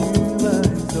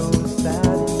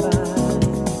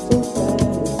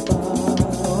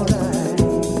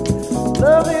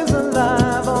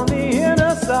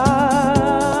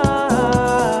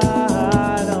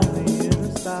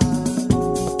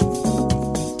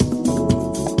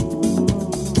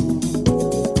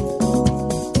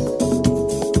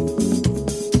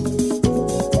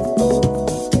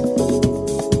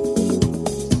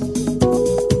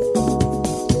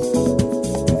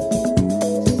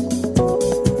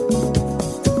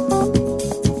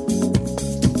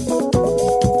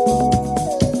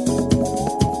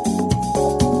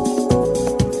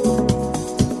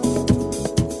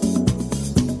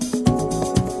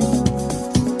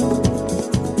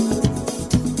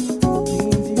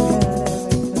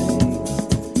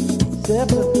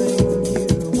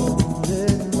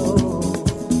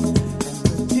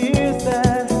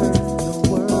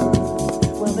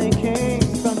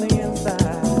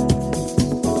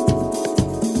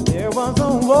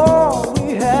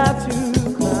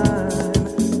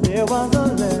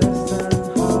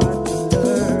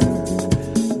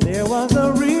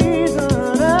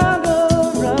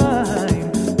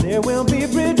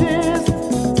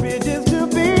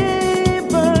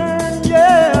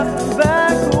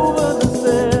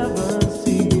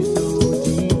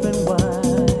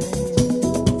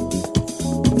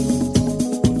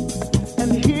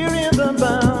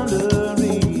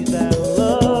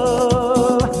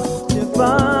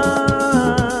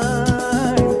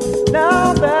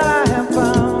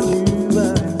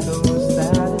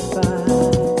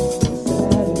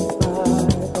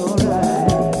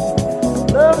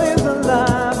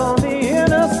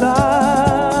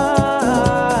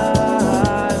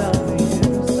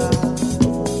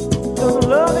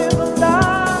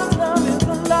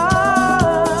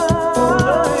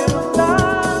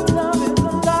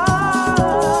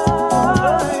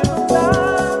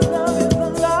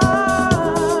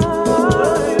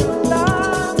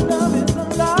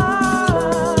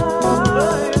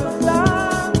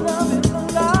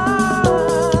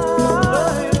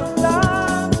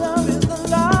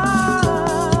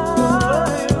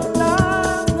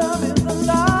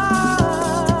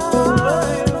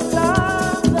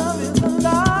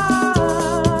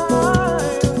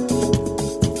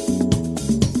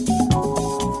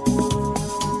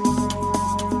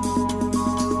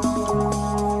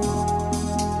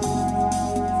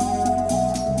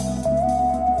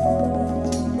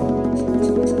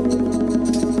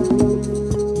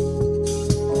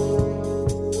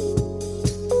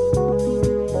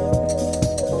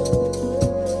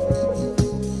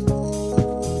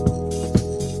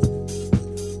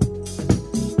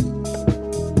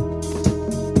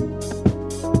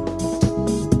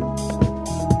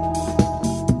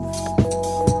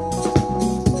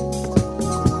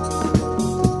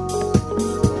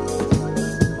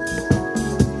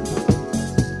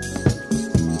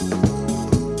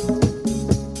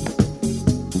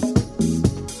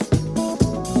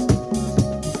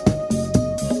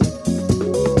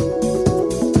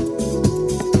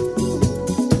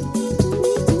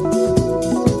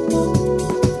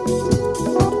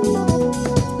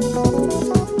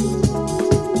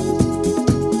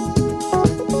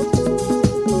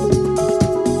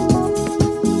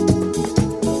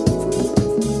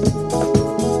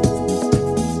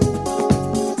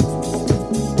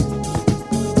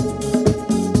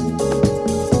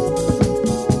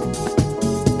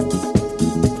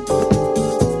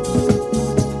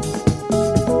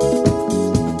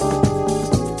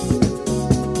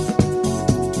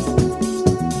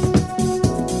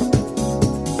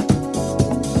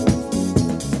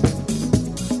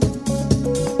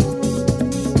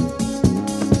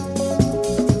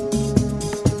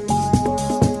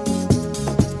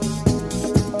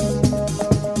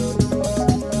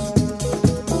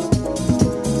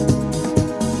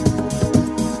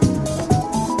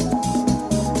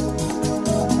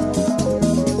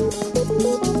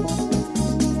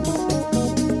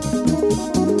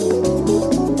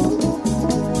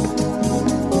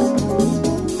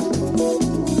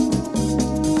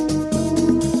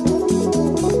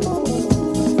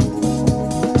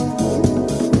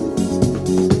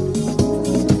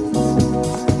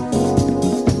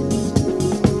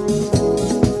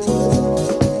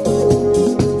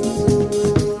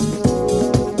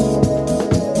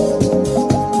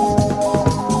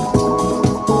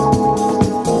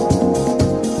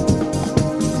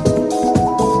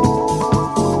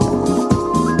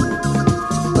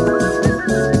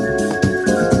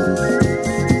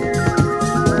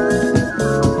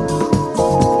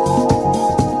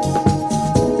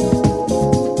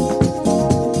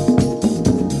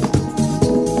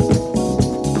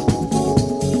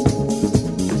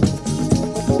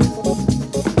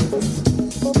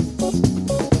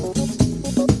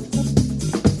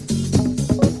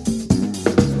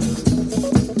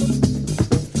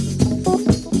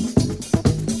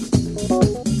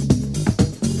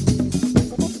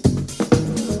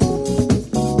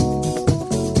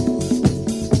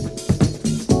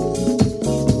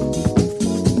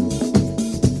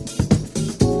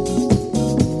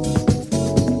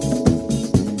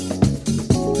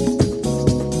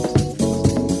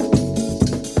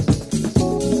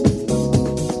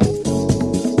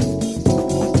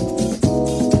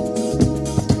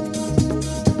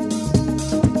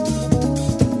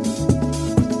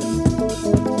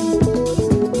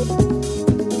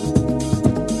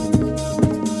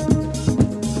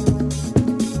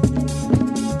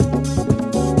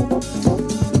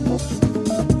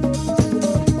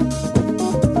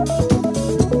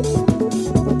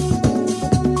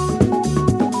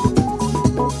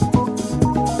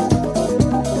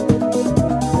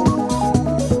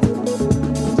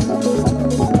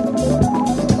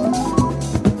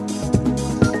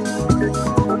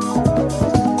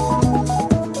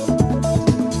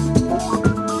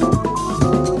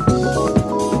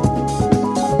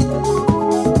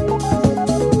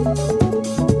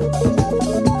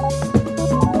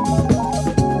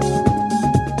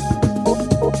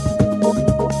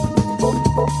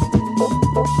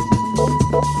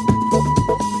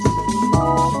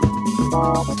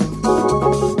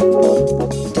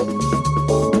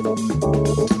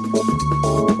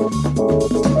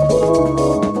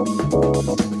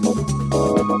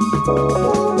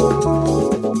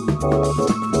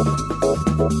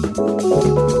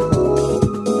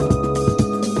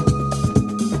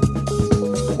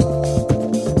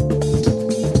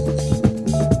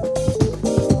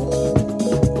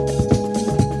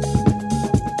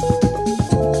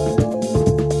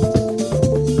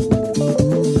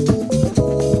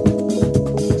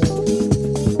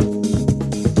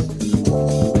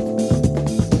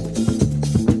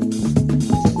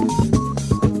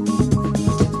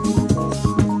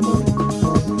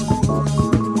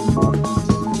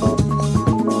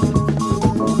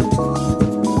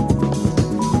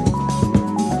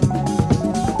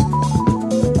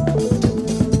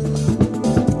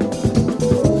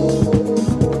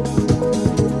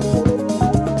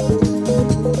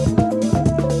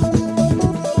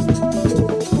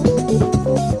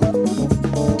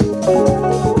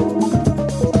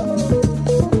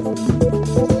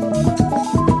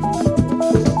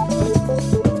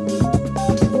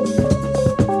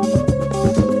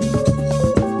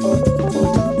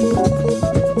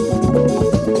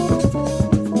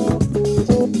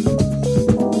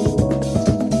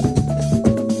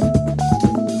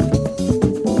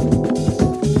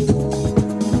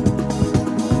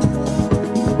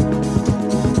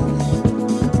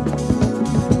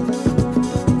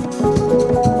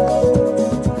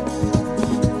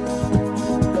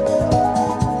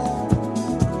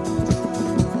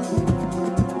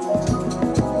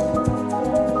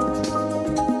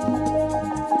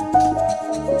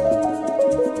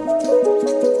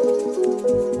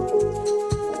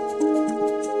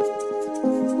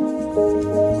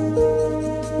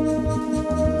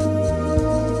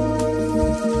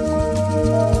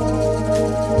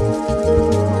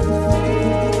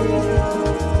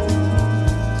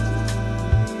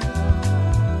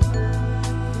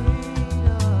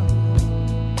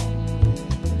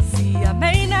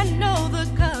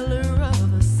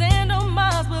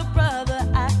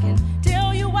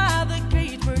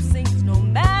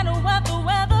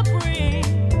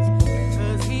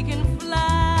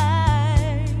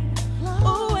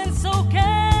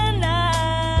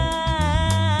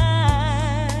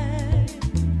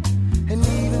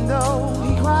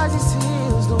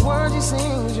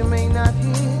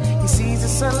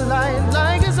sunlight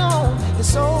like his own.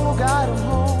 His soul got him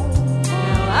home.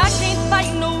 Now I can't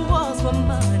fight no wars for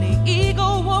money,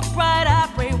 ego or pride. I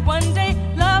pray one day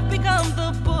love becomes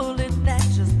the bullet that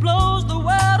just blows the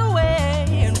world away,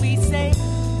 and we say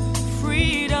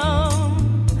freedom.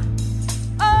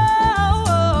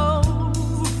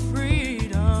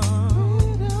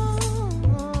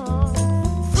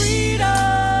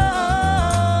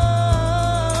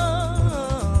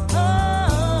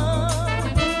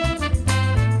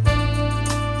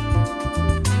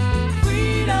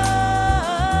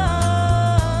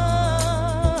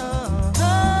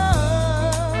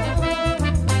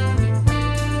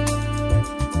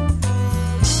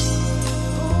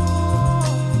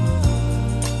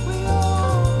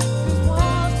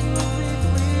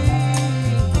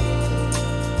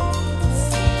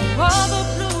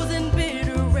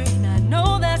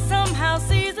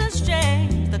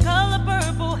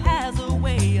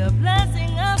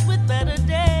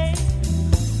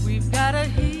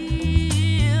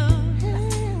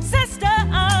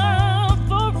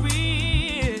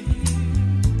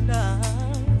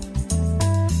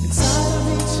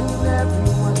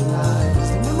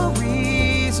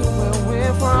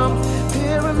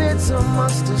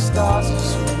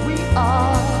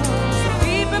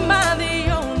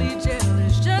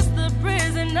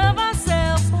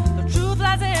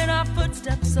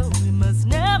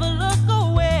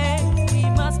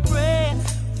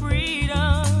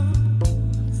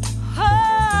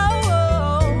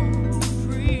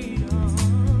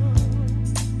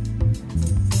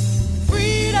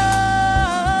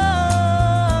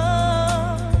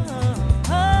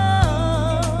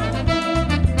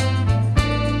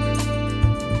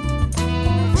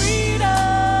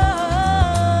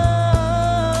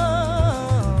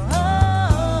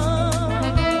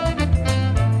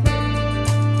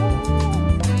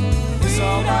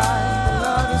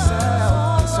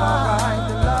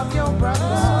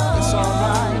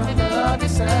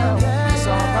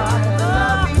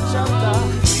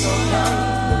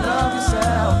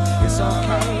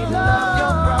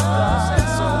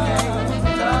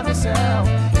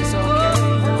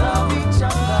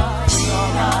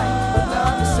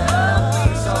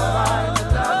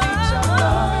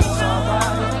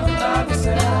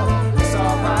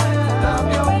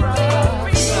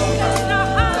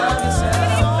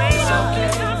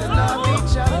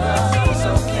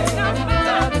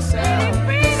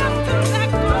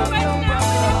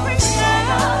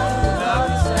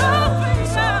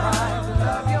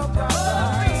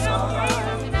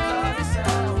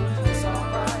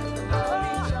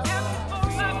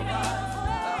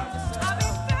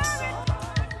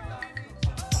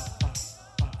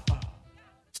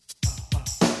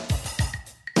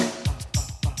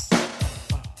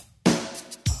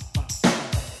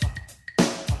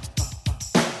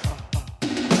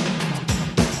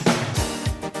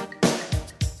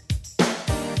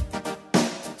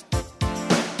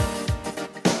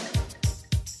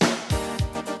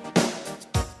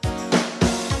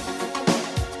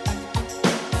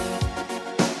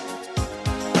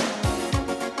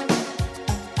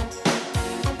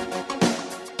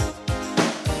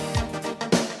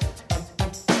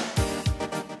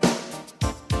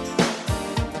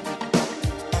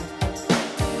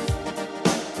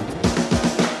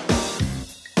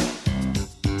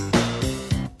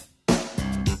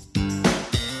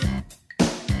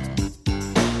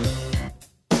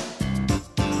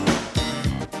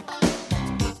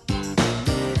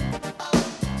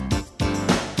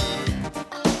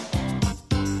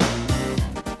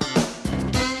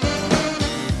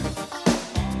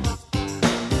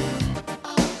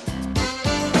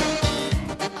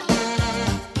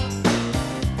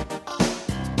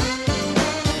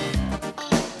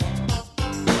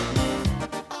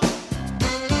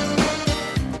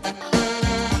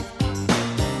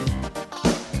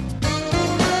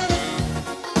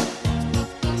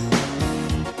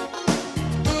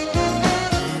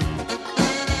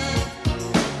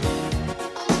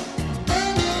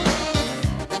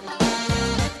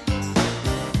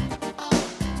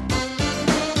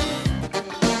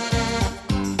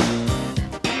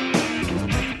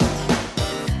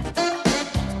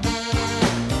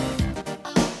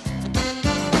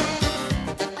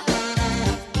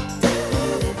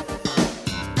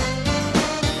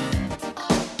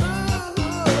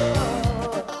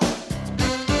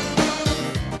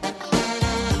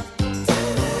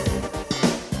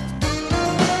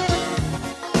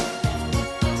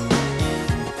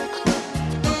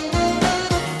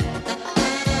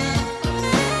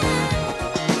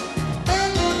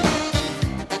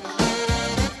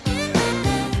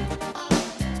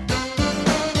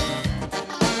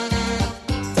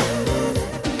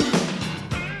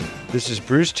 This is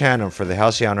Bruce Tanham for the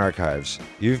Halcyon Archives.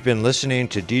 You've been listening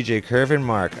to DJ KERVYN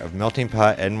Mark of Melting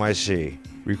Pot NYC,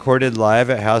 recorded live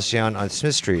at Halcyon on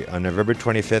Smith Street on November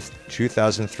 25th,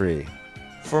 2003.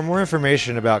 For more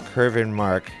information about KERVYN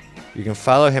Mark, you can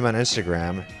follow him on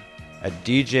Instagram at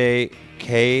DJ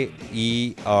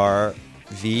KERVYNMARK.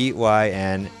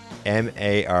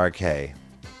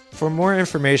 For more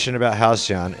information about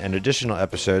Halcyon and additional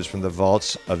episodes from the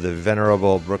vaults of the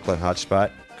venerable Brooklyn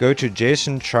hotspot, go to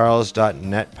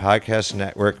jasoncharles.net Podcast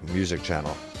Network music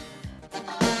channel.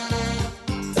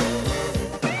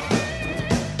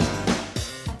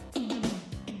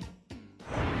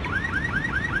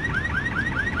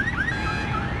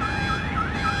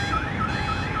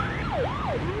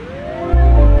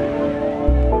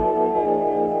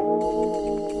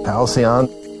 Halcyon.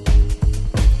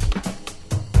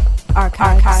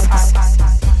 Archives.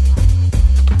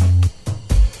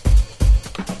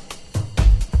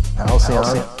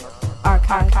 Halcyon.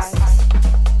 Archives.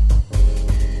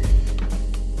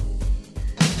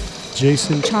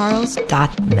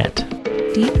 JasonCharles.net.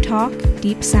 Deep talk,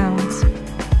 deep sounds.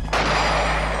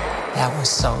 That was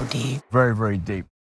so deep. Very, very deep.